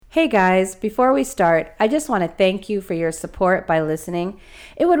Hey guys, before we start, I just want to thank you for your support by listening.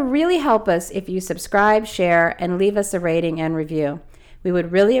 It would really help us if you subscribe, share, and leave us a rating and review. We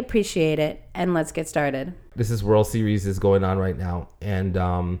would really appreciate it, and let's get started. This is World Series is going on right now, and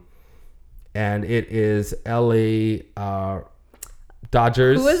it is LA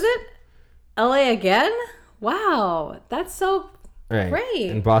Dodgers. Who is it? LA again? Wow, that's so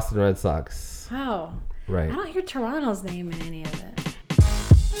great. And Boston Red Sox. Wow. Right. I don't hear Toronto's name in any of it.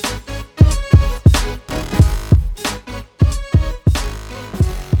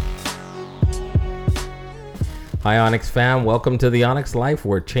 Hi, Onyx fam. Welcome to the Onyx Life,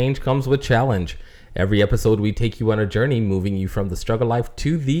 where change comes with challenge. Every episode, we take you on a journey, moving you from the struggle life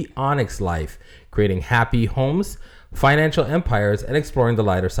to the Onyx Life, creating happy homes, financial empires, and exploring the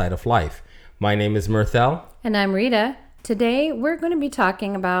lighter side of life. My name is Myrthel. And I'm Rita. Today, we're going to be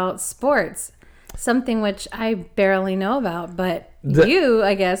talking about sports, something which I barely know about, but you,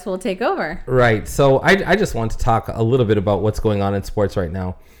 I guess, will take over. Right. So I just want to talk a little bit about what's going on in sports right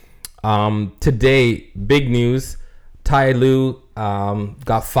now. Today, big news. Ty Lue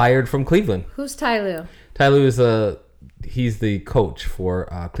got fired from Cleveland. Who's Ty Lue? Ty Lue is he's the coach for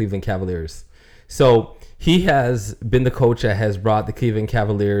Cleveland Cavaliers. So he has been the coach that has brought the Cleveland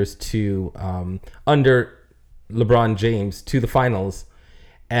Cavaliers to under LeBron James to the finals.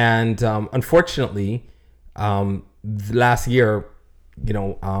 And unfortunately, last year,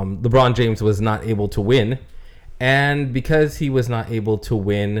 LeBron James was not able to win. And because he was not able to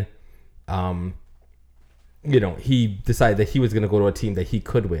win, he decided that he was going to go to a team that he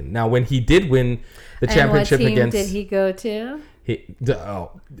could win. Now, when he did win the championship what team against, did he go to?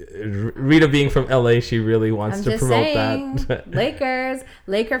 Rita being from LA, she really wants to promote that. Lakers,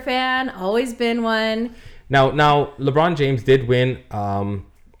 Laker fan, always been one. Now, LeBron James did win. Although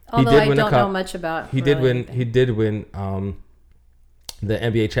I don't know much about. He did win the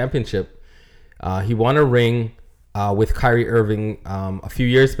NBA championship. He won a ring with Kyrie Irving a few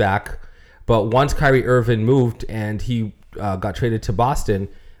years back. But once Kyrie Irving moved and he got traded to Boston,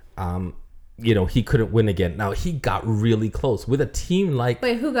 he couldn't win again. Now, he got really close with a team like...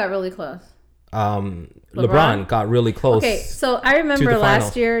 Wait, who got really close? LeBron got really close. Okay, so I remember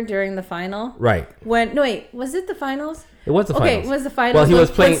last year during the final. Right. Was it the finals? It was the finals. Okay, it was the finals. Well, he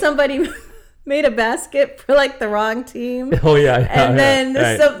was playing... When somebody made a basket for like the wrong team. Oh, yeah. And then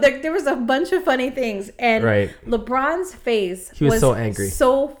there was a bunch of funny things. And LeBron's face was so angry.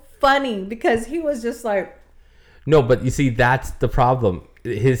 So funny because he was just like... No, but you see, that's the problem.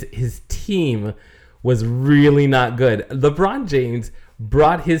 His team was really not good. LeBron James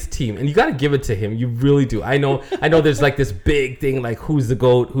brought his team, and you got to give it to him. You really do. I know there's like this big thing, like who's the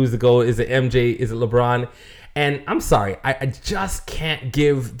GOAT? Is it MJ? Is it LeBron? And I'm sorry, I just can't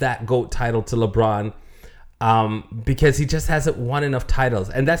give that GOAT title to LeBron because he just hasn't won enough titles.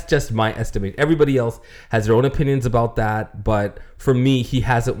 And that's just my estimate. Everybody else has their own opinions about that. But for me, he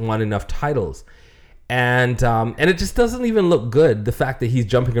hasn't won enough titles. And it just doesn't even look good, the fact that he's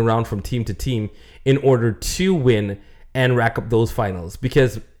jumping around from team to team in order to win and rack up those finals.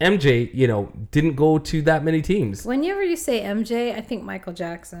 Because MJ, didn't go to that many teams. Whenever you say MJ, I think Michael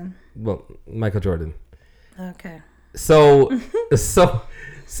Jackson. Well, Michael Jordan. Okay. So it's like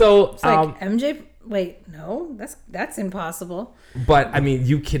MJ. Wait, no, that's impossible. But I mean,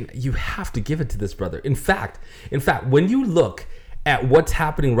 you have to give it to this brother. In fact, when you look at what's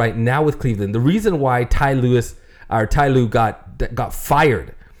happening right now with Cleveland, the reason why Ty Lue got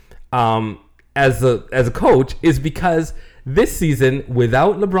fired as a coach is because this season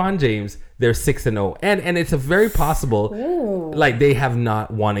without LeBron James, they're 6-0, and it's a very possible like they have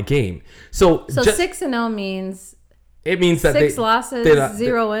not won a game. So 6-0 means it means that 6 losses,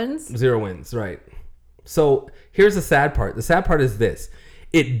 0 wins. 0 wins, right? So here's the sad part. The sad part is this: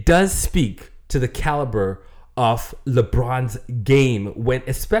 it does speak to the caliber of LeBron's game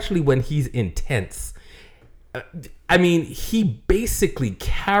especially when he's intense. I mean, he basically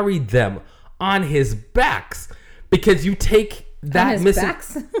carried them on his backs because you take that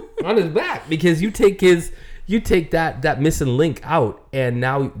on his back because you take that missing link out, and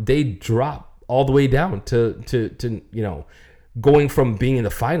now they drop all the way down to going from being in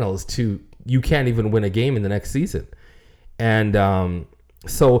the finals to you can't even win a game in the next season. And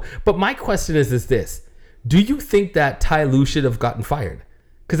but my question is this: do you think that Ty Lue should have gotten fired?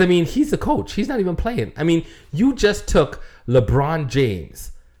 Because I mean, he's the coach. He's not even playing. I mean, you just took LeBron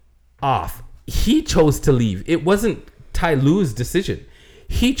James off. He chose to leave. It wasn't Ty Lue's decision.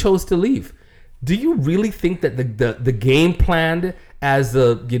 He chose to leave. Do you really think that the game planned as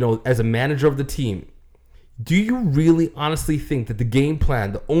a manager of the team? Do you really honestly think that the game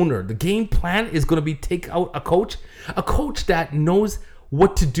plan is going to be take out a coach that knows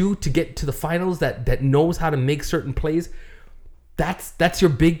what to do to get to the finals, that knows how to make certain plays. That's your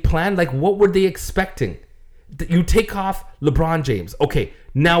big plan. Like, what were they expecting? You take off LeBron James. Okay,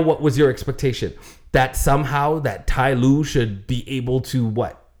 now what was your expectation? That somehow that Ty Lue should be able to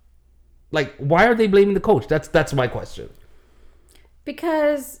what? Like, why are they blaming the coach? That's my question.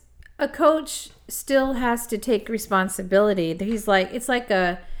 Because a coach still has to take responsibility. He's like, it's like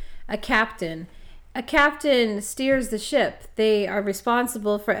a captain. A captain steers the ship. They are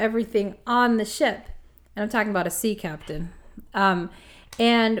responsible for everything on the ship. And I'm talking about a sea captain.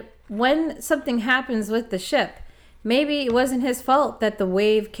 And when something happens with the ship, maybe it wasn't his fault that the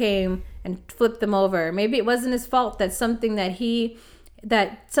wave came and flipped them over. Maybe it wasn't his fault that something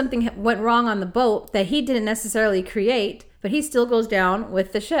went wrong on the boat that he didn't necessarily create, but he still goes down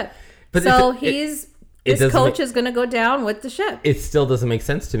with the ship. But so this coach is going to go down with the ship. It still doesn't make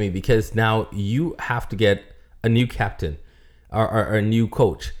sense to me, because now you have to get a new captain or a new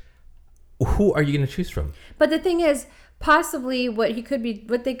coach. Who are you going to choose from? But the thing is, possibly what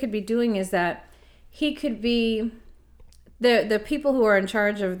they could be doing is that he could be the people who are in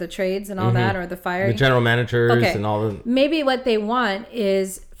charge of the trades and all that, or the firing, the general managers and all of. Maybe what they want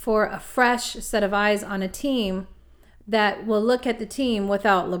is for a fresh set of eyes on a team that will look at the team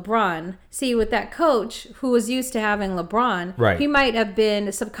without LeBron. See, with that coach who was used to having LeBron, right, he might have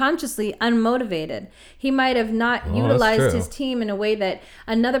been subconsciously unmotivated. He might have not utilized his team in a way that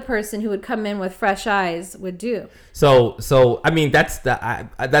another person who would come in with fresh eyes would do. So I mean, that's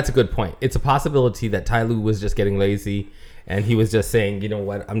a good point. It's a possibility that Ty Lue was just getting lazy, and he was just saying, you know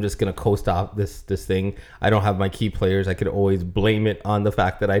what, I'm just gonna coast off this thing. I don't have my key players. I could always blame it on the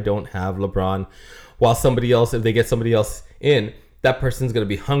fact that I don't have LeBron. While somebody else, if they get somebody else in, that person's going to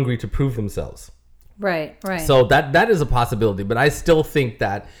be hungry to prove themselves. Right. So that is a possibility. But I still think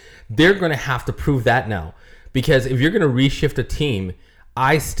that they're going to have to prove that now. Because if you're going to reshift a team,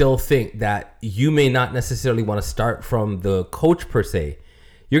 I still think that you may not necessarily want to start from the coach per se.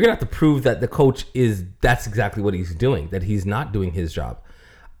 You're going to have to prove that the coach that's exactly what he's doing, that he's not doing his job.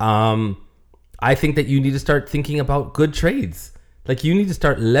 I think that you need to start thinking about good trades. Like, you need to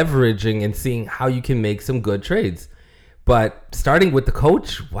start leveraging and seeing how you can make some good trades. But starting with the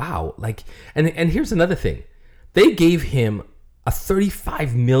coach, wow. Like, and here's another thing. They gave him a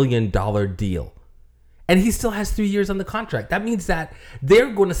 $35 million deal. And he still has 3 years on the contract. That means that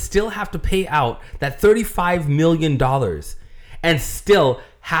they're going to still have to pay out that $35 million and still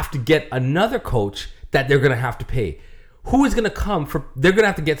have to get another coach that they're going to have to pay. Who is going to come for? They're going to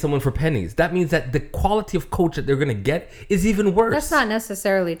have to get someone for pennies. That means that the quality of coach that they're going to get is even worse. That's not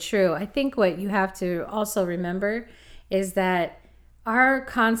necessarily true. I think what you have to also remember is that our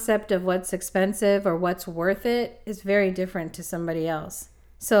concept of what's expensive or what's worth it is very different to somebody else.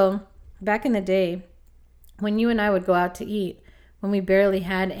 So back in the day, when you and I would go out to eat, when we barely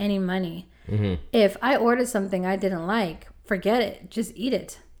had any money, if I ordered something I didn't like, forget it. Just eat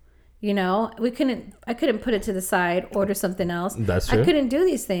it. You know, I couldn't put it to the side, order something else. That's true. I couldn't do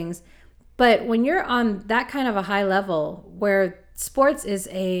these things. But when you're on that kind of a high level where sports is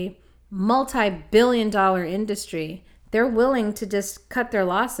a multi-billion-dollar industry, they're willing to just cut their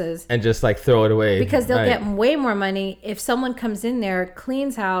losses. And just like throw it away. Because they'll get way more money if someone comes in there,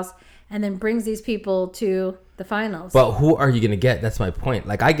 cleans house, and then brings these people to the finals. But who are you going to get? That's my point.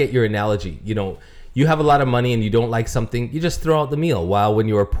 Like, I get your analogy. You know, you have a lot of money and you don't like something, you just throw out the meal. While when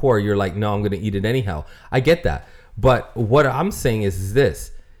you are poor, you're like, no, I'm going to eat it anyhow. I get that. But what I'm saying is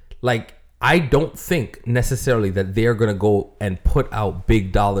this. Like, I don't think necessarily that they're going to go and put out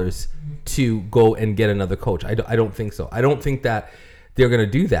big dollars to go and get another coach. I don't think so. I don't think that they're going to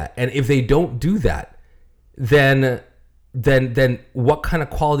do that. And if they don't do that, then what kind of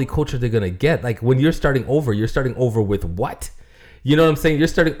quality coach are they going to get? Like, when you're starting over with what? You know what I'm saying? You're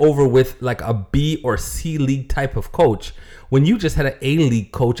starting over with like a B or C league type of coach when you just had an A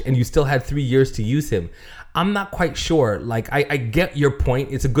league coach and you still had 3 years to use him. I'm not quite sure. Like, I get your point.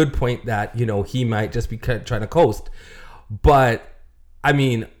 It's a good point that, you know, he might just be trying to coast. But I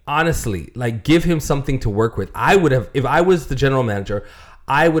mean, honestly, like, give him something to work with. I would have, if I was the general manager,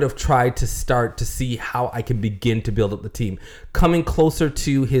 I would have tried to start to see how I can begin to build up the team. Coming closer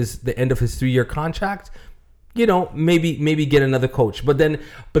to the end of his 3-year contract, you know, maybe get another coach. But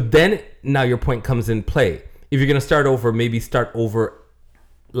then now your point comes in play. If you're going to start over, maybe start over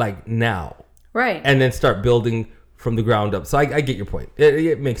like now. Right. And then start building from the ground up. So I get your point.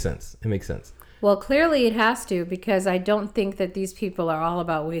 It makes sense. It makes sense. Well, clearly it has to, because I don't think that these people are all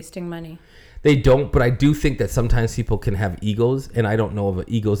about wasting money. They don't, but I do think that sometimes people can have egos, and I don't know of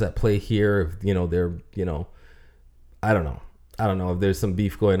egos at play here. If, you know, they're, you know, I don't know. I don't know if there's some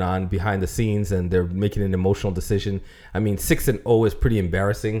beef going on behind the scenes and they're making an emotional decision. I mean, 6-0 is pretty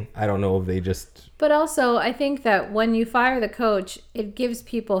embarrassing. I don't know if they just... But also, I think that when you fire the coach, it gives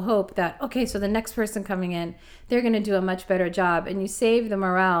people hope that, okay, so the next person coming in, they're going to do a much better job. And you save the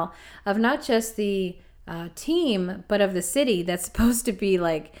morale of not just the team, but of the city that's supposed to be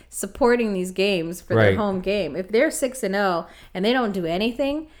like supporting these games for their home game. If they're 6-0 and they don't do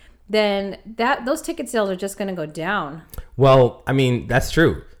anything, then those ticket sales are just going to go down. Well, I mean, that's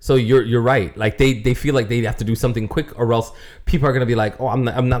true. So you're right. Like they feel like they have to do something quick, or else people are going to be like, oh, I'm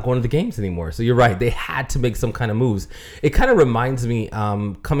not going to the games anymore. So you're right. They had to make some kind of moves. It kind of reminds me,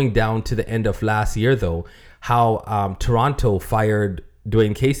 coming down to the end of last year, though, how Toronto fired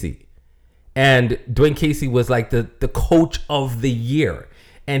Dwayne Casey. And Dwayne Casey was like the coach of the year.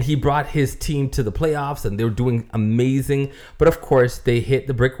 And he brought his team to the playoffs and they were doing amazing. But of course, they hit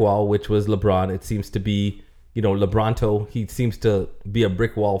the brick wall, which was LeBron. It seems to be, LeBronto. He seems to be a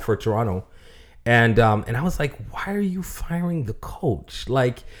brick wall for Toronto. And I was like, why are you firing the coach?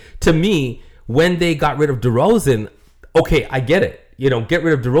 Like, to me, when they got rid of DeRozan, okay, I get it. Get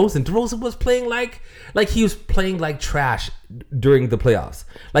rid of DeRozan. DeRozan was playing like he was playing like trash during the playoffs.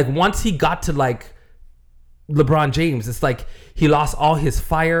 Like once he got to like LeBron James, it's like he lost all his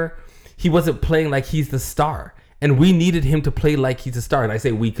fire. He wasn't playing like he's the star. And we needed him to play like he's a star. And I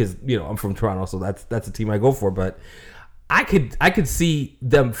say we because, I'm from Toronto, so that's the team I go for. But I could see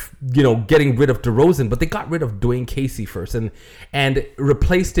them, getting rid of DeRozan, but they got rid of Dwayne Casey first and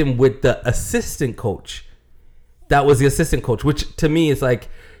replaced him with the assistant coach. That was the assistant coach, which to me is like,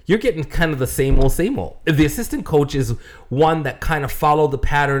 you're getting kind of the same old. If the assistant coach is one that kind of followed the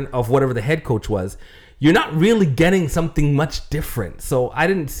pattern of whatever the head coach was, you're not really getting something much different. So I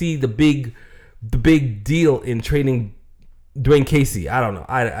didn't see the big deal in training Dwayne Casey. I don't know.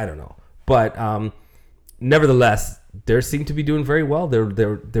 I don't know. But nevertheless, they seem to be doing very well. They're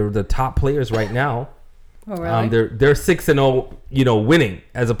the top players right now. Oh, really? They're 6-0, winning,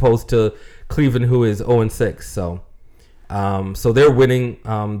 as opposed to Cleveland, who is 0-6. So they're winning.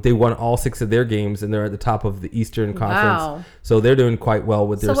 They won all 6 of their games, and they're at the top of the Eastern Conference. Wow. So they're doing quite well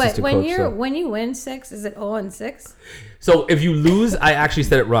with their assistant coach. When you win 6, is it 0-6? So if you lose, I actually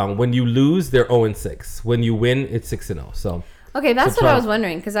said it wrong. When you lose, they're 0-6. When you win, it's 6-0. So okay, that's what I was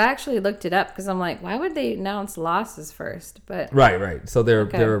wondering, because I actually looked it up because I'm like, why would they announce losses first? But right. So they're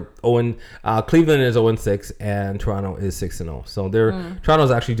 0. Cleveland is 0-6 and Toronto is 6-0. So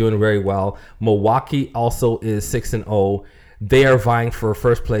Toronto's actually doing very well. Milwaukee also is 6-0. They are vying for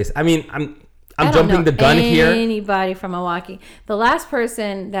first place. I mean, I'm jumping the gun here. Anybody from Milwaukee? The last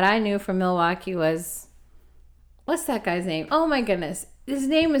person that I knew from Milwaukee was, what's that guy's name? Oh my goodness, his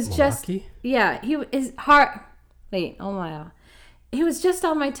name is Milwaukee? He is hard. Wait, oh my. He was just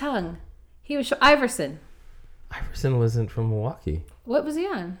on my tongue. He was Iverson. Iverson wasn't from Milwaukee. What was he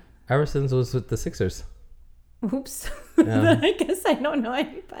on? Iverson was with the Sixers. Oops. I guess I don't know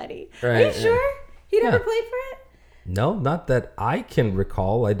anybody. Right, are you sure? He never played for it? No, not that I can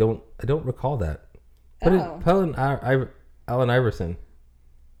recall. I don't recall that. But Allen Iverson.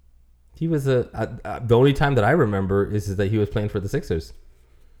 He was the only time that I remember is that he was playing for the Sixers.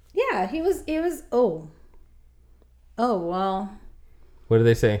 Yeah, he was. Oh, well. What did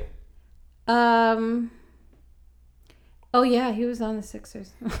they say? Oh yeah, he was on the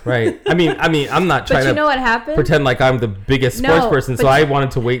Sixers. Right. I mean, I'm not trying to what happened? Pretend like I'm the biggest sports person, so I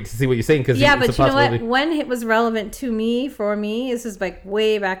wanted to wait to see what you're saying. But you know what? When it was relevant for me, this is like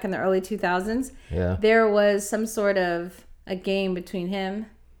way back in the early 2000s. Yeah. There was some sort of a game between him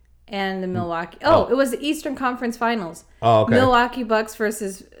and the Milwaukee. It was the Eastern Conference Finals. Oh, okay. Milwaukee Bucks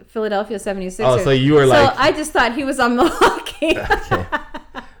versus Philadelphia 76ers. Oh, so you were like... So I just thought he was on Milwaukee. Okay.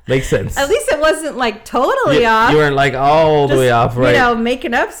 Makes sense. At least it wasn't like totally off. You weren't like all the way off, right?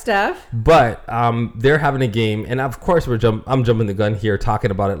 Making up stuff. But they're having a game, and of course I'm jumping the gun here, talking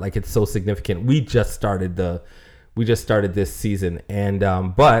about it like it's so significant. We just started this season, and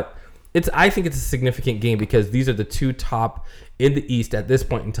but I think it's a significant game because these are the two top in the East at this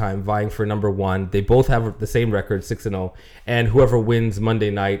point in time, vying for number 1. They both have the same record, 6-0, and whoever wins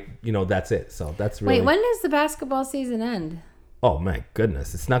Monday night, that's it. So that's really... Wait, when does the basketball season end? Oh my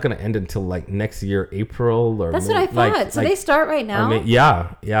goodness! It's not going to end until like next year, April or. That's what I thought. So they start right now.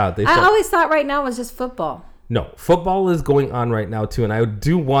 Yeah. I always thought right now was just football. No, football is going on right now too, and I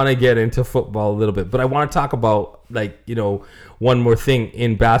do want to get into football a little bit, but I want to talk about one more thing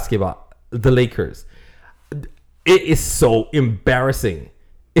in basketball: the Lakers. It is so embarrassing.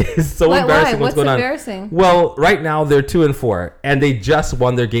 It's so embarrassing what's going embarrassing? On. Well, right now they're 2-4, and they just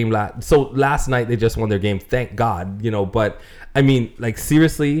won their game last night they just won their game. Thank God, But I mean, like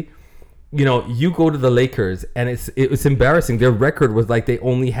seriously, you go to the Lakers and it was embarrassing. Their record was like they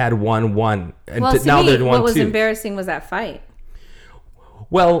only had 1-1, and now they're 1-2. What was embarrassing was that fight.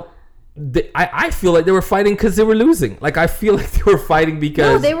 Well, I feel like they were fighting because they were losing. Like I feel like they were fighting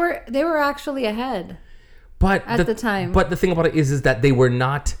because they were actually ahead. But at the time. But the thing about it is that they were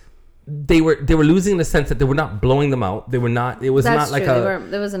not. They were losing in the sense that they were not blowing them out. They were not. It was That's not like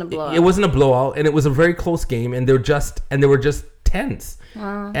true. It wasn't a blowout. It wasn't a blowout, and it was a very close game, and they were just tense.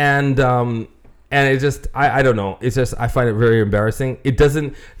 Wow. And it just I don't know. It's just I find it very embarrassing. It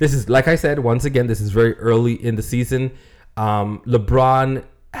doesn't. This is like I said once again. This is very early in the season. LeBron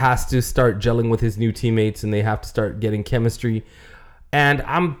has to start gelling with his new teammates, and they have to start getting chemistry. And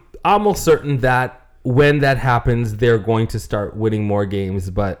I'm almost certain that when that happens, they're going to start winning more games.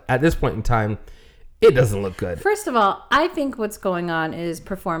 But at this point in time, it doesn't look good. First of all, I think what's going on is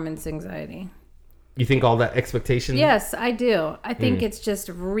performance anxiety. You think all that expectation? Yes, I do. I think it's just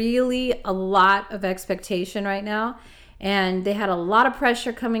really a lot of expectation right now. And they had a lot of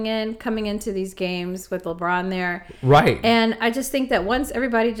pressure coming into these games with LeBron there. Right. And I just think that once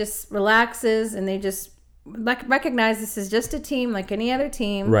everybody just relaxes and they just recognize this is just a team like any other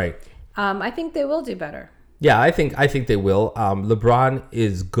team. Right. I think they will do better. Yeah, I think they will. LeBron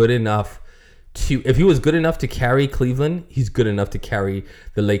is good enough if he was good enough to carry Cleveland, he's good enough to carry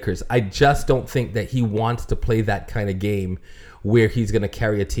the Lakers. I just don't think that he wants to play that kind of game where he's going to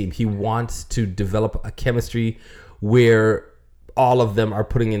carry a team. He wants to develop a chemistry where all of them are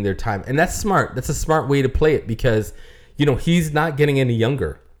putting in their time. And that's smart. That's a smart way to play it because, he's not getting any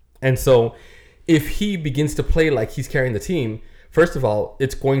younger. And so if he begins to play like he's carrying the team, first of all,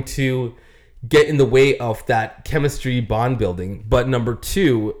 it's going to get in the way of that chemistry bond building. But number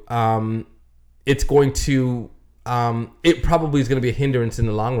two, it's going to, it probably is going to be a hindrance in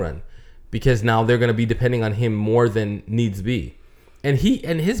the long run because now they're going to be depending on him more than needs be. And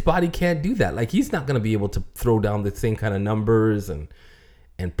his body can't do that. Like he's not going to be able to throw down the same kind of numbers and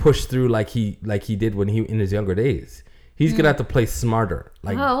push through like he did when he in his younger days. He's going to have to play smarter.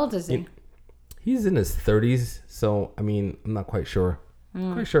 Like how old is he? He's in his 30s, so I mean, I'm not quite sure.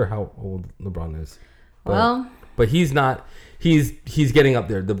 Quite sure how old LeBron is. But he's not. He's getting up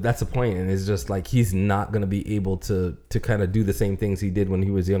there. That's the point, and it's just like he's not going to be able to kind of do the same things he did when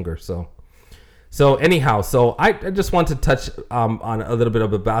he was younger. So anyhow, I just want to touch on a little bit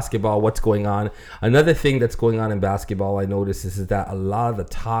of the basketball. What's going on? Another thing that's going on in basketball, I noticed is that a lot of the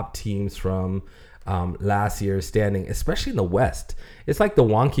top teams from last year's standing, especially in the West, it's like the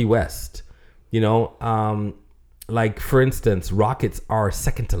wonky West. Like for instance, Rockets are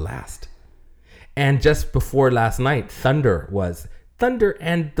second to last. And just before last night, Thunder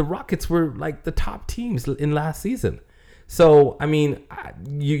and the Rockets were like the top teams in last season. So, I mean,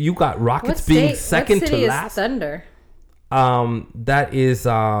 you got Rockets being second to last. What city is Thunder? That is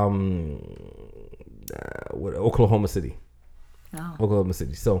Oklahoma City. Oh. Oklahoma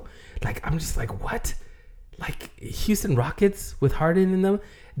City. So, like, I'm just like, what? Like Houston Rockets with Harden in them?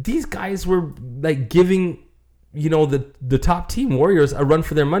 These guys were like giving, the top team Warriors a run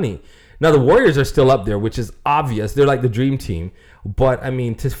for their money. Now the Warriors are still up there, which is obvious. They're like the dream team. But I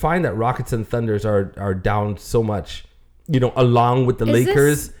mean, to find that Rockets and Thunders are down so much, along with the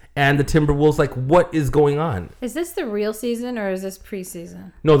Lakers and the Timberwolves, like what is going on? Is this the real season or is this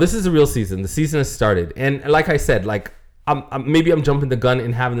preseason? No, this is the real season. The season has started. And like I said, like maybe I'm jumping the gun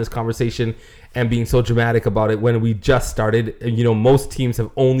in having this conversation and being so dramatic about it when we just started. Most teams have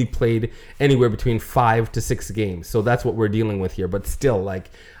only played anywhere between 5 to 6 games. So that's what we're dealing with here. But still,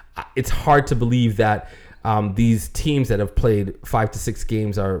 like, it's hard to believe that these teams that have played 5 to 6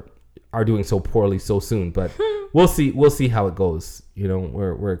 games are doing so poorly so soon. But we'll see how it goes,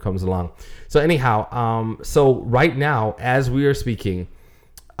 where it comes along. So anyhow, so right now, as we are speaking,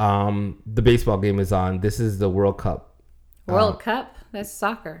 the baseball game is on. This is the World Cup. World Cup? That's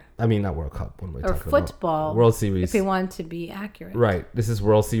soccer. I mean, not World Cup. What am I or talking football. About? World Series. If we want to be accurate. Right. This is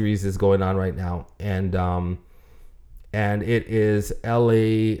World Series is going on right now. And it is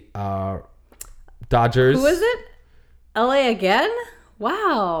LA Dodgers. Who is it? LA again?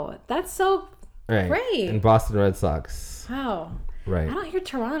 Wow. That's so great. And Boston Red Sox. Wow. Right. I don't hear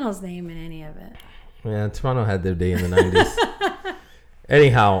Toronto's name in any of it. Yeah, Toronto had their day in the 90s.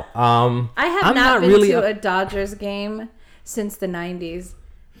 Anyhow, I have not been to a Dodgers game since the 90s.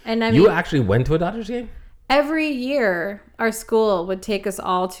 And I mean, you actually went to a Dodgers game? Every year, our school would take us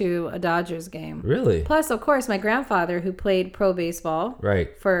all to a Dodgers game. Really? Plus, of course, my grandfather, who played pro baseball.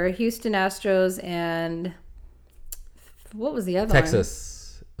 Right. For Houston Astros and... What was the other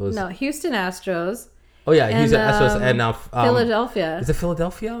Texas. one? No, Houston Astros. Oh, yeah. Houston Astros and now... Philadelphia. Is it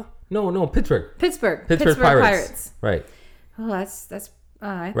Philadelphia? No, Pittsburgh. Pittsburgh Pirates. Pirates. Right. Oh, that's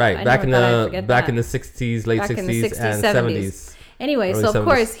Right, back in the 60s, late 60s, and 70s. Anyway, so of 70s.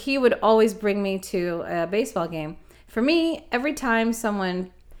 course he would always bring me to a baseball game. For me, every time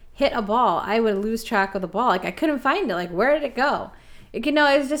someone hit a ball, I would lose track of the ball. Like I couldn't find it. Like where did it go?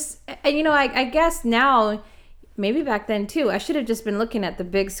 It's just, I guess now, maybe back then too, I should have just been looking at the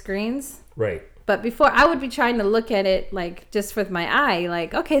big screens. Right. But before, I would be trying to look at it like just with my eye.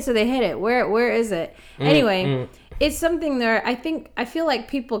 Like, okay, so they hit it. Where is it? Anyway, it's something there. I feel like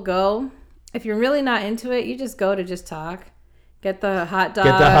people go, if you're really not into it, you just go to just talk. Get the hot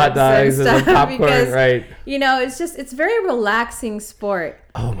dogs and the popcorn, because, right? It's very relaxing sport.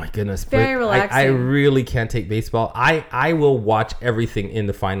 Oh my goodness. Very relaxing. I really can't take baseball. I will watch everything in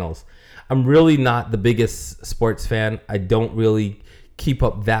the finals. I'm really not the biggest sports fan. I don't really keep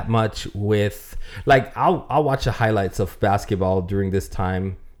up that much with, like, I'll watch the highlights of basketball during this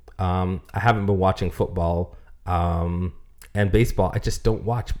time. I haven't been watching football. And baseball, I just don't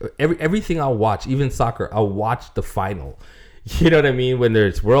watch. Everything I'll watch, even soccer, I'll watch the final. You know what I mean? When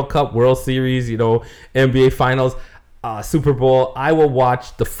there's World Cup, World Series, NBA Finals, Super Bowl, I will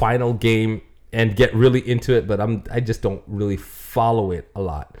watch the final game and get really into it, but I just don't really follow it a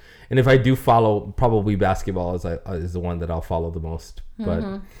lot. And if I do follow, probably basketball is the one that I'll follow the most.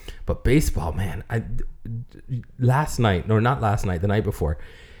 But baseball, man, the night before,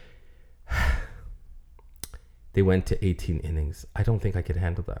 they went to 18 innings. I don't think I could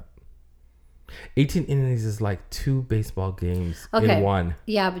handle that. 18 innings is like 2 baseball games in one.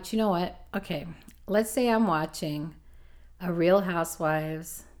 Yeah, but you know what? Okay, let's say I'm watching a Real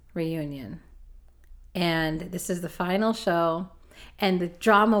Housewives reunion, and this is the final show, and the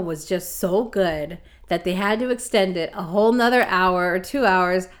drama was just so good that they had to extend it a whole nother hour or 2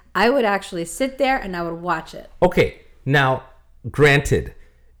 hours. I would actually sit there and I would watch it. Okay, now, granted,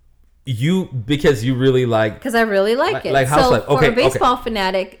 because you really like... Because I really like it. Like Housewives. So for a baseball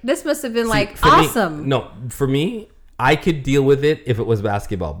fanatic, this must have been awesome. For me, I could deal with it if it was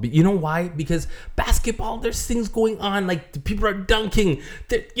basketball. But you know why? Because basketball, there's things going on. Like, the people are dunking.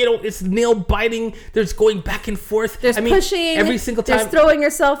 It's nail biting. There's going back and forth. There's pushing. Every single time. There's throwing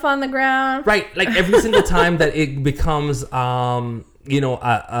yourself on the ground. Right. Like, every single time that it becomes...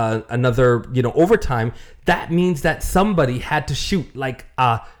 another, overtime, that means that somebody had to shoot like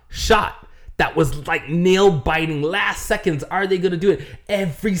a shot that was like nail biting last seconds. Are they going to do it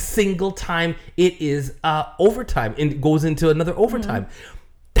every single time? It is overtime and it goes into another overtime.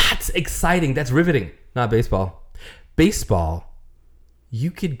 That's exciting. That's riveting. Not baseball. Baseball, you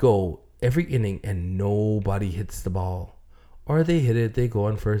could go every inning and nobody hits the ball, or they hit it, they go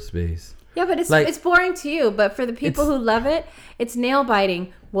on first base. Yeah, but it's boring to you. But for the people who love it, it's nail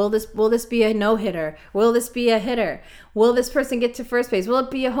biting. Will this be a no hitter? Will this be a hitter? Will this person get to first base? Will it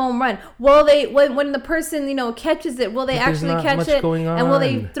be a home run? Will they when the person catches it? Will they actually catch it? And will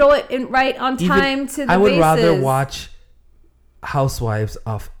they throw it in right on time to the bases? I would rather watch Housewives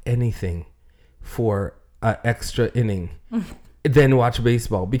of anything for an extra inning than watch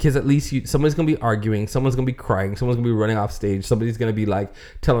baseball, because at least someone's gonna be arguing, someone's gonna be crying, someone's gonna be running off stage, somebody's gonna be like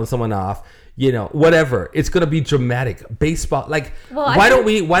telling someone off, whatever. It's gonna be dramatic. Baseball, why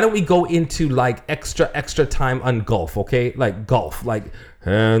don't we go into like extra time on golf? Okay, like golf,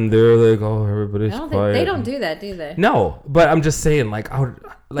 and there they go, everybody's quiet. They don't do that, do they? No, but I'm just saying,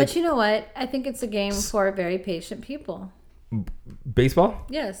 but you know what? I think it's a game for very patient people. Baseball?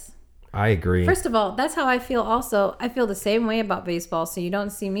 Yes. I agree. First of all, that's how I feel also. I feel the same way about baseball, so you don't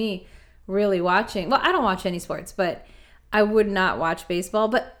see me really watching. Well, I don't watch any sports, but I would not watch baseball.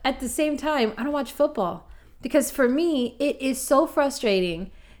 But at the same time, I don't watch football, because for me, it is so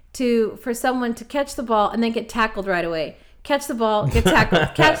frustrating for someone to catch the ball and then get tackled right away. Catch the ball, get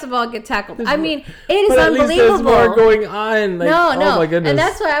tackled. Catch the ball, get tackled. I mean, it is unbelievable. At least there's more going on. No. Oh my goodness. And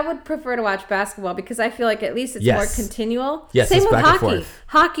that's why I would prefer to watch basketball, because I feel like at least it's more continual. Yes, Same it's with back hockey. and forth.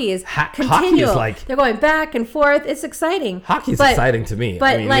 Hockey is Hockey continual. is they're going back and forth. It's exciting. Hockey's exciting to me.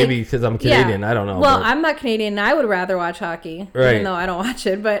 But maybe because I'm Canadian. I don't know. Well, I'm not Canadian, and I would rather watch hockey, even though I don't watch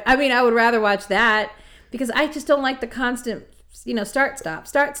it. But I would rather watch that, because I just don't like the constant, start, stop.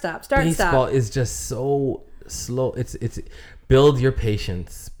 Baseball is just so slow. It's build your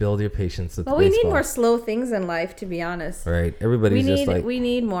patience with baseball. We need more slow things in life, to be honest. Right. Everybody's we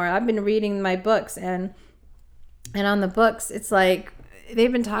need more. I've been reading my books, and on the books, it's like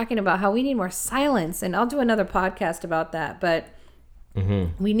they've been talking about how we need more silence, and I'll do another podcast about that, but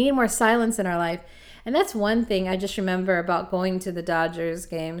we need more silence in our life. And that's one thing I just remember about going to the Dodgers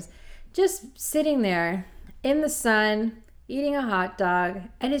games, just sitting there in the sun, eating a hot dog,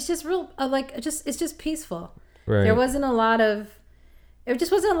 and it's just it's just peaceful. Right. There wasn't a lot of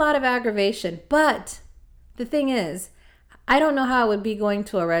aggravation. But the thing is, I don't know how it would be going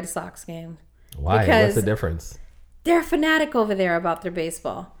to a Red Sox game. Why? Because what's the difference? they're fanatic over there about their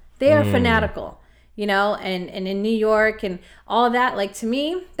baseball. They are fanatical, you know, and in New York and all that. Like, to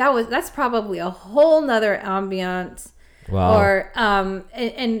me, that's probably a whole nother ambiance. Wow. Or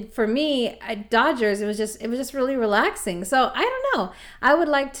and for me, Dodgers, it was just really relaxing. So I don't know. I would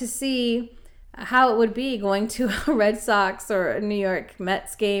like to see how it would be going to a Red Sox or a New York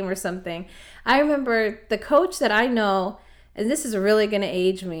Mets game or something. I remember the coach that I know, and this is really going to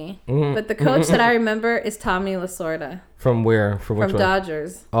age me, but the coach that I remember is Tommy Lasorda. From where? From which From one?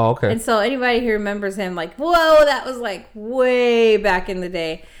 Dodgers. Oh, okay. And so anybody who remembers him, like, whoa, that was like way back in the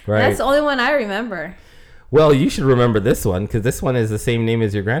day. Right. That's the only one I remember. Well, you should remember this one because this one is the same name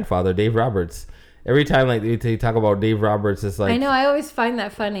as your grandfather, Dave Roberts. Every time like they talk about Dave Roberts, it's like, I know, I always find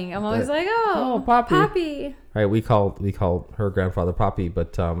that funny. I'm always like, oh, Poppy. Right, we call her grandfather Poppy,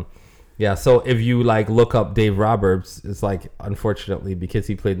 but yeah. So if you like look up Dave Roberts, it's like, unfortunately, because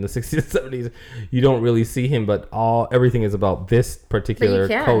he played in the 60s and 70s, you don't really see him. But everything is about this particular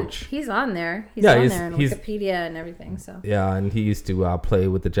coach. He's on there. He's on there in Wikipedia and everything. So yeah, and he used to play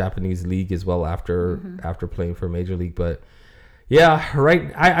with the Japanese league as well after playing for Major League. But yeah,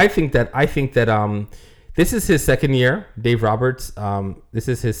 right. I think that this is his second year, Dave Roberts. This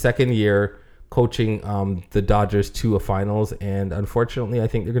is his second year coaching the Dodgers to a finals, and unfortunately, I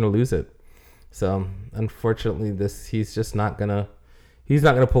think they're going to lose it. So unfortunately, he's not gonna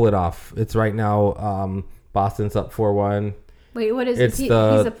pull it off. It's right now. Boston's up 4-1. Wait, what is it? He's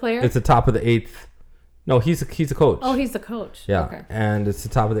a player. It's the top of the eighth. No, he's a coach. Oh, he's the coach. Yeah, okay. And it's the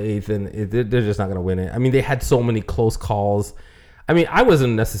top of the eighth, and they're just not going to win it. I mean, they had so many close calls. I mean, I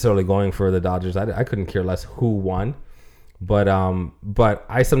wasn't necessarily going for the Dodgers. I couldn't care less who won, but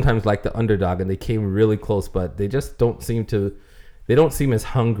I sometimes like the underdog, and they came really close, but they just don't seem as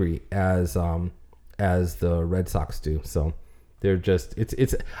hungry as the Red Sox do. So they're just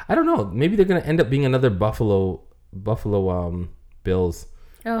it's I don't know. Maybe they're going to end up being another Buffalo Bills.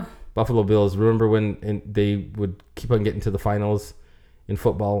 Oh. Buffalo Bills. Remember when they would keep on getting to the finals in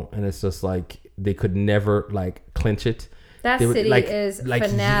football, and it's just like they could never like clinch it. That city is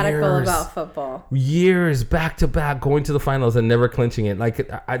fanatical about football. Years back to back going to the finals and never clinching it. Like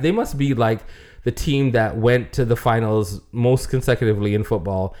they must be like the team that went to the finals most consecutively in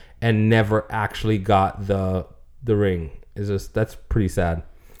football and never actually got the ring. That's pretty sad.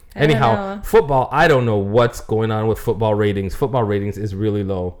 Anyhow, football, I don't know what's going on with football ratings. Football ratings is really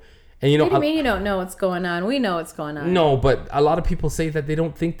low. And what do you mean you don't know what's going on? We know what's going on. No, but a lot of people say that they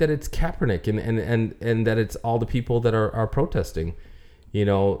don't think that it's Kaepernick and that it's all the people that are protesting. You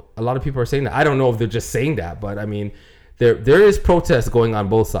know, a lot of people are saying that. I don't know if they're just saying that, but I mean, there is protest going on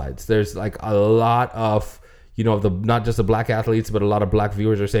both sides. There's like a lot of, you know, not just the black athletes, but a lot of black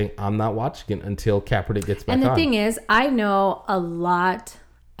viewers are saying, I'm not watching it until Kaepernick gets back on. And the thing is, I know a lot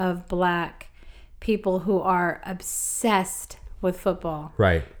of black people who are obsessed with football.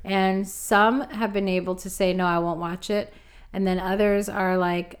 Right. And some have been able to say, no, I won't watch it. And then others are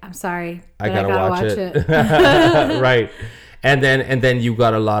like, I'm sorry, but I gotta watch it. Right. And then you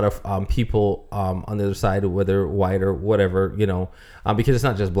got a lot of people on the other side, whether white or whatever, you know, because it's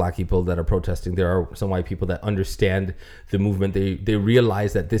not just black people that are protesting. There are some white people that understand the movement. They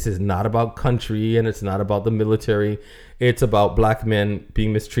realize that this is not about country and it's not about the military. It's about black men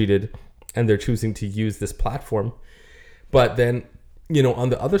being mistreated, and they're choosing to use this platform. But then, you know,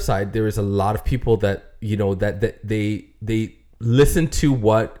 on the other side, there is a lot of people that, you know, that they listen to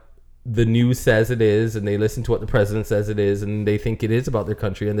what the news says it is, and they listen to what the president says it is, and they think it is about their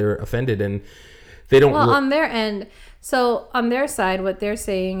country, and they're offended, and they don't. Well, on their end, so on their side, what they're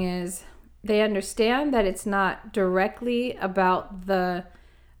saying is they understand that it's not directly about the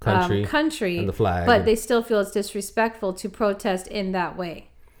country and the flag, but they still feel it's disrespectful to protest in that way.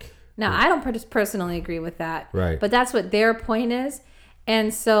 Now, I don't personally agree with that, right? But that's what their point is,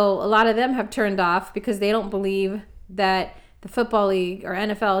 and so a lot of them have turned off because they don't believe that the Football League or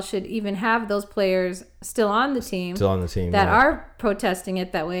NFL should even have those players still on the team that are protesting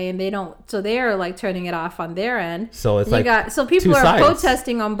it that way, and they don't. So they are like turning it off on their end. So it's so people are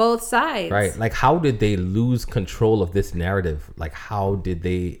protesting on both sides, right? Like, how did they lose control of this narrative? Like, how did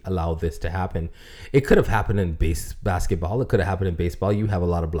they allow this to happen? It could have happened in basketball. It could have happened in baseball. You have a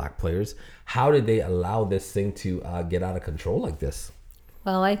lot of black players. How did they allow this thing to get out of control like this?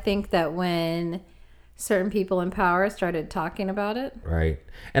 Well, I think that when certain people in power started talking about it, right,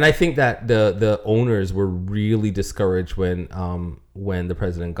 and I think that the owners were really discouraged when the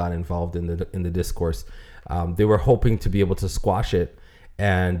president got involved in the discourse. They were hoping to be able to squash it,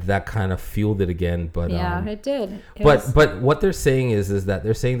 and that kind of fueled it again. But yeah, it did. But what they're saying is that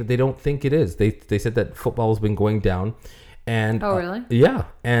they're saying that they don't think it is. They said that football has been going down, And Oh, really? yeah.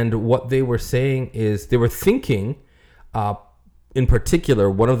 And what they were saying is they were thinking, in particular,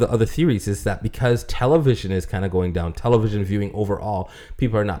 one of the other theories is that because television is kind of going down, television viewing overall,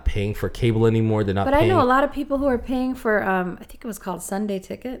 people are not paying for cable anymore. They're not. But paying. I know a lot of people who are paying for. I think it was called Sunday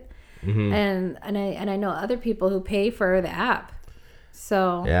Ticket, Mm-hmm. and I know other people who pay for the app.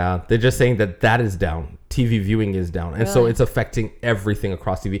 So Yeah, they're just saying that is down. TV viewing is down. And so Really? it's affecting everything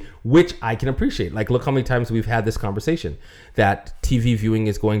across TV, which I can appreciate. Like, look how many times we've had this conversation that TV viewing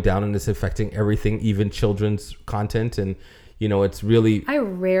is going down and it's affecting everything, even children's content. And, it's really... I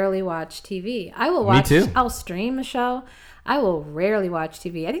rarely watch TV. I will watch. Me too. I'll stream a show. I will rarely watch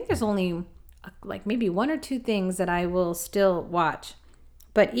TV. I think there's only like maybe one or two things that I will still watch.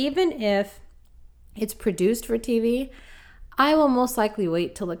 But even if it's produced for TV, I will most likely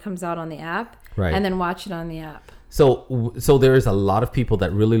wait till it comes out on the app, Right. and then watch it on the app. So there is a lot of people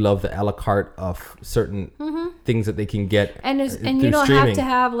that really love the a la carte of certain things that they can get. And through you don't streaming. have to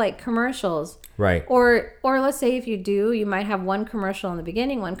have like commercials. Right. Or let's say if you do, you might have one commercial in the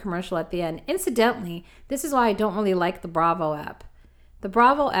beginning, one commercial at the end. Incidentally, this is why I don't really like the Bravo app. The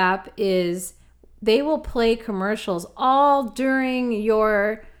Bravo app is they will play commercials all during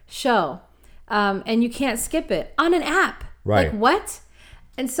your show, and you can't skip it on an app. Right. Like what?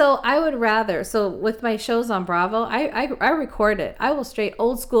 And so I would rather, with my shows on Bravo, I record it. I will straight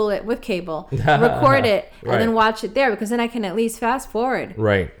old school it with cable, record it, and Right. then watch it there, because then I can at least fast forward.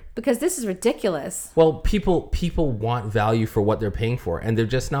 Right. Because this is ridiculous. Well, people want value for what they're paying for, and they're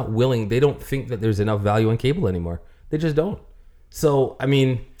just not willing. They don't think that there's enough value in cable anymore. They just don't. So, I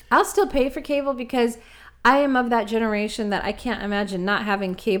mean... I'll still pay for cable because I am of that generation that I can't imagine not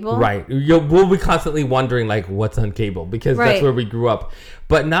having cable. Right. We'll be constantly wondering, like, what's on cable, because that's Right. where we grew up.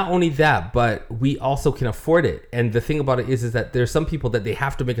 But not only that, but we also can afford it. And the thing about it is that there's some people that they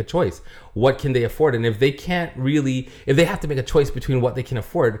have to make a choice. What can they afford? And if they have to make a choice between what they can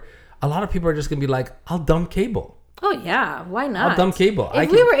afford, a lot of people are just going to be like, I'll dump cable. Oh, yeah. Why not? I'll dump cable.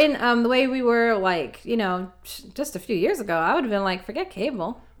 If we were in the way we were, like, just a few years ago, I would have been like, forget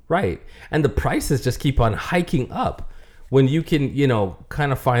cable. Right. And the prices just keep on hiking up when you can,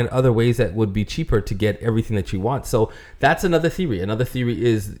 kind of find other ways that would be cheaper to get everything that you want. So that's another theory. Another theory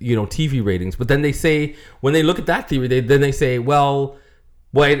is, TV ratings. But then they say, when they look at that theory, they say, well,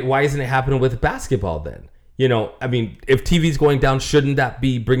 why isn't it happening with basketball then? I mean, if TV's going down, shouldn't that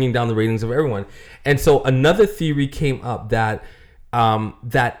be bringing down the ratings of everyone? And so another theory came up that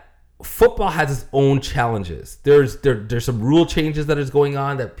football has its own challenges. There's some rule changes that is going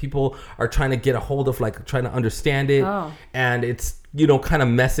on that people are trying to get a hold of, like trying to understand it. Oh. And it's, kind of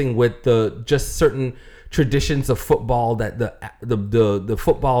messing with the just certain traditions of football that the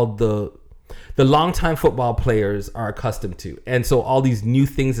longtime football players are accustomed to. And so all these new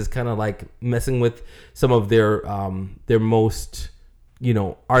things is kind of like messing with some of their most,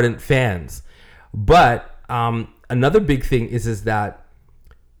 ardent fans. But another big thing is that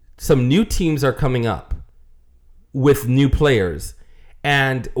some new teams are coming up with new players.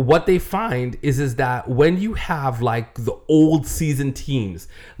 And what they find is that when you have like the old season teams,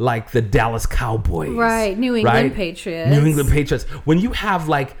 like the Dallas Cowboys, Right. New England Patriots. When you have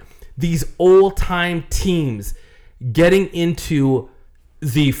like these old time teams getting into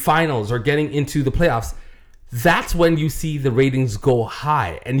the finals or getting into the playoffs, that's when you see the ratings go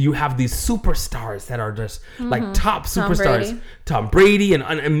high, and you have these superstars that are just like top superstars. Tom Brady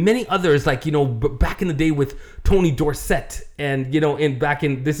and many others, like, back in the day with Tony Dorsett, and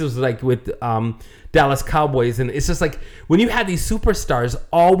this was like with Dallas Cowboys. And it's just like when you had these superstars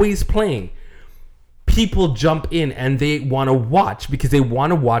always playing, people jump in and they want to watch because they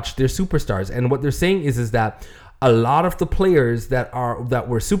want to watch their superstars. And what they're saying is that a lot of the players that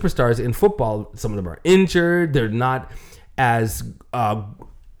were superstars in football, some of them are injured. They're not as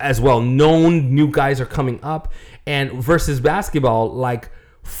well known. New guys are coming up, and versus basketball, like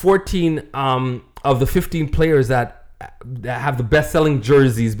 14 of the 15 players that have the best-selling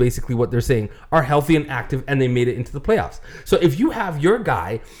jerseys, basically what they're saying, are healthy and active, and they made it into the playoffs. So if you have your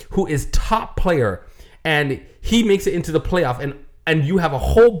guy who is top player and he makes it into the playoff, and you have a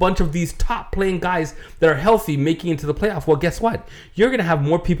whole bunch of these top playing guys that are healthy making it into the playoff, well, guess what? You're going to have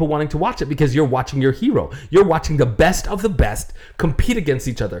more people wanting to watch it because you're watching your hero. You're watching the best of the best compete against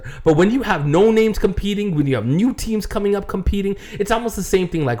each other. But when you have no names competing, when you have new teams coming up competing, it's almost the same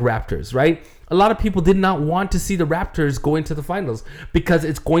thing like Raptors, right? A lot of people did not want to see the Raptors go into the finals because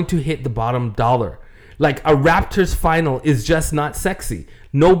it's going to hit the bottom dollar. Like, a Raptors final is just not sexy.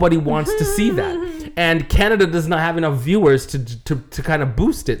 Nobody wants to see that. And Canada does not have enough viewers to kind of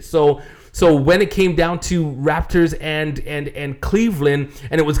boost it. So So when it came down to Raptors and Cleveland,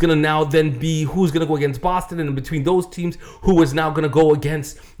 and it was going to now then be who's going to go against Boston, and between those teams, who was now going to go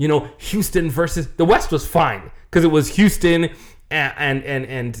against, Houston versus the West was fine because it was Houston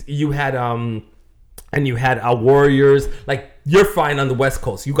and you had Warriors. Like, you're fine on the West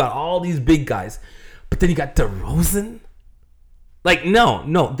Coast. You got all these big guys, but then you got DeRozan. Like,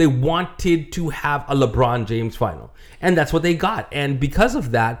 no, they wanted to have a LeBron James final, and that's what they got. And because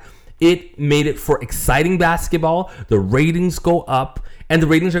of that, it made it for exciting basketball. The ratings go up, and the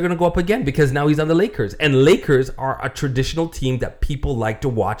ratings are going to go up again because now he's on the Lakers. And Lakers are a traditional team that people like to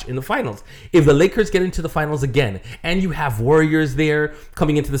watch in the finals. If the Lakers get into the finals again, and you have Warriors there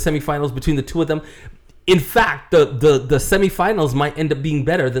coming into the semifinals between the two of them, in fact, the semifinals might end up being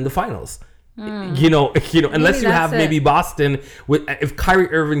better than the finals. Unless you have maybe Boston with, if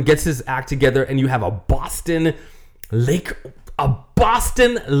Kyrie Irving gets his act together and you have a Boston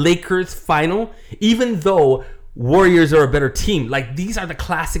Lakers final, even though Warriors are a better team. Like, these are the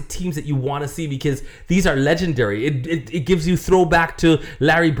classic teams that you want to see because these are legendary. It gives you throwback to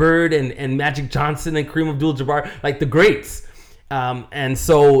Larry Bird and Magic Johnson and Kareem Abdul-Jabbar, like the greats. And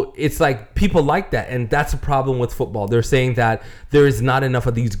so it's like people like that, and that's a problem with football. They're saying that there is not enough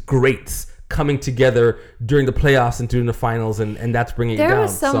of these greats coming together during the playoffs and during the finals, and that's bringing it down. There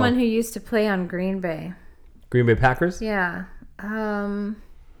was someone who used to play on Green Bay Packers. Yeah,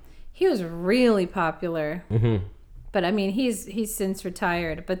 he was really popular. Mm-hmm. But I mean, he's since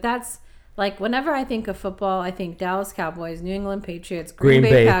retired. But that's like, whenever I think of football, I think Dallas Cowboys, New England Patriots, Green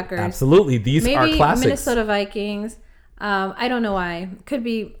Bay Packers. Absolutely, these are classics. Minnesota Vikings. I don't know why. Could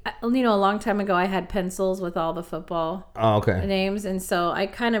be, a long time ago I had pencils with all the football names, and so I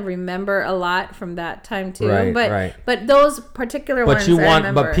kind of remember a lot from that time too. Right. But those particular ones, I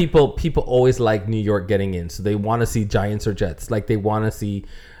remember. But people always like New York getting in, so they want to see Giants or Jets. Like, they want to see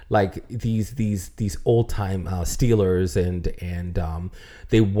like these old time Steelers and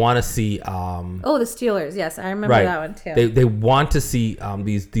they want to see the Steelers. Yes, I remember that one too. They want to see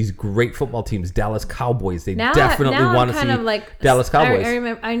these great football teams. Dallas Cowboys. They definitely want to see Dallas Cowboys. I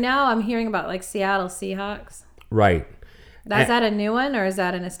remember. I'm hearing about like Seattle Seahawks. Right. Is that a new one or is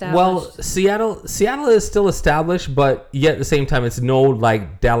that an established? Well, Seattle is still established, but yet at the same time, it's no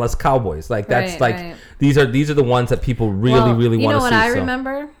like Dallas Cowboys. Like, that's right. These are the ones that people really want to see. You know what I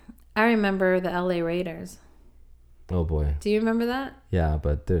remember? I remember the LA Raiders. Oh boy! Do you remember that? Yeah,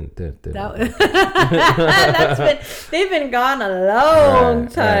 but they've been gone a long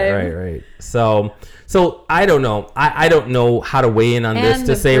time. Right. So I don't know. I don't know how to weigh in on this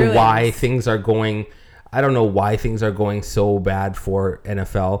to say Bruins. Why things are going. I don't know why things are going so bad for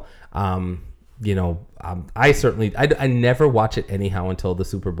NFL. I never watch it anyhow until the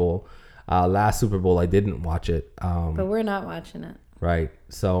Super Bowl. Last Super Bowl, I didn't watch it. But we're not watching it. Right.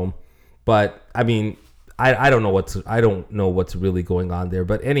 So, but I mean, I don't know what's really going on there.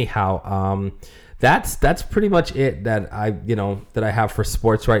 But anyhow, that's pretty much it that I have for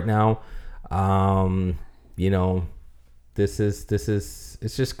sports right now. This is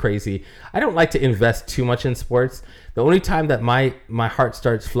it's just crazy. I don't like to invest too much in sports. The only time that my heart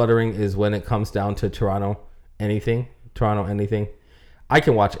starts fluttering is when it comes down to Toronto anything. I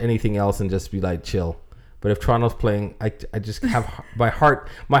can watch anything else and just be like chill. But if Toronto's playing, I just have my heart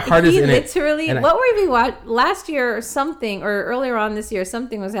is in it. Literally, what were we watching last year or something, or earlier on this year,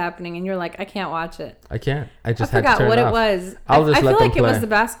 something was happening, and you're like, I can't watch it. I can't. I just forgot had to turn what it it off. Was. I feel like it was the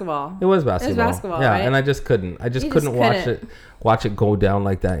basketball. It was basketball. Yeah, right? And I just couldn't. I just couldn't watch it go down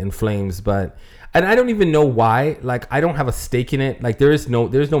like that in flames. But and I don't even know why. Like, I don't have a stake in it. Like, there's no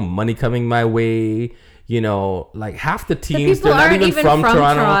money coming my way. Like, half the teams, they're not even from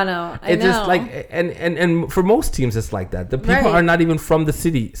Toronto. It's just like, and for most teams, it's like that. The people are not even from the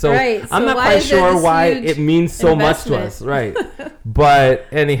city. So I'm not quite sure why it means so much to us. Right. But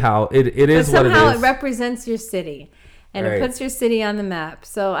anyhow, it is what it is. Somehow it represents your city. And it puts your city on the map.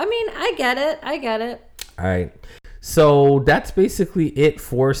 So, I mean, I get it. All right. So that's basically it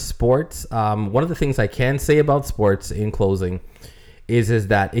for sports. One of the things I can say about sports in closing is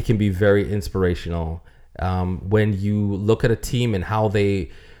that it can be very inspirational. When you look at a team and how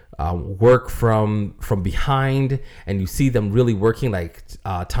they work from behind, and you see them really working, like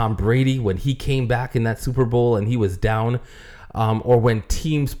Tom Brady when he came back in that Super Bowl and he was down, or when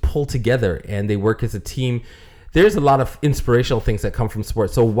teams pull together and they work as a team, there's a lot of inspirational things that come from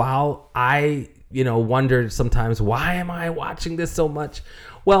sports. So while I wondered sometimes, why am I watching this so much?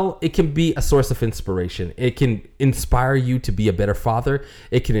 Well, it can be a source of inspiration. It can inspire you to be a better father.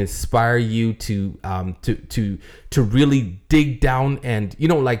 It can inspire you to really dig down and,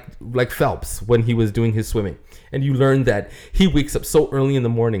 like Phelps when he was doing his swimming. And you learn that he wakes up so early in the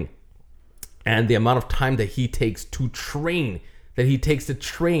morning and the amount of time that he takes to train,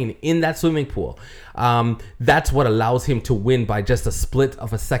 in that swimming pool. That's what allows him to win by just a split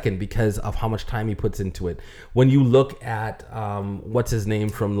of a second because of how much time he puts into it. When you look at what's his name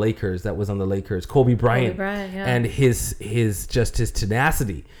from Lakers that was on the Lakers, Kobe Bryant, yeah. and his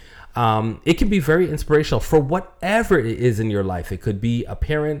tenacity. It can be very inspirational for whatever it is in your life. It could be a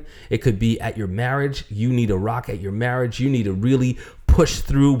parent. It could be at your marriage. You need a rock at your marriage. You need to really push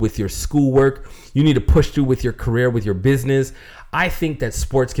through with your schoolwork. You need to push through with your career, with your business. I think that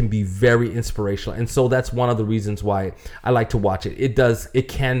sports can be very inspirational. And so that's one of the reasons why I like to watch it. It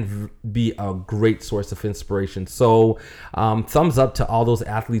can be a great source of inspiration. So thumbs up to all those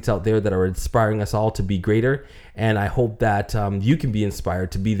athletes out there that are inspiring us all to be greater. And I hope that you can be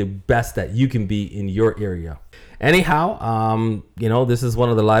inspired to be the best that you can be in your area. Anyhow, this is one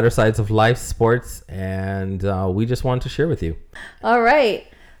of the lighter sides of life, sports, and we just wanted to share with you. All right.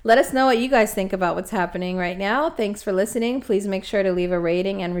 Let us know what you guys think about what's happening right now. Thanks for listening. Please make sure to leave a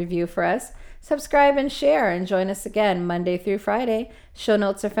rating and review for us. Subscribe and share, and join us again Monday through Friday. Show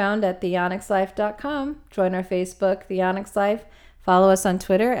notes are found at theonyxlife.com. Join our Facebook, The Onyx Life. Follow us on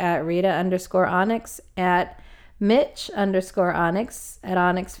Twitter at Rita_Onyx, at Mitch_Onyx, at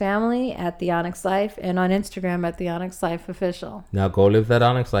Onyx Family, at The Onyx Life, and on Instagram at The Onyx Life Official. Now go live that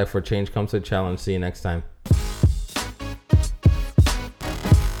Onyx life where change comes with challenge. See you next time.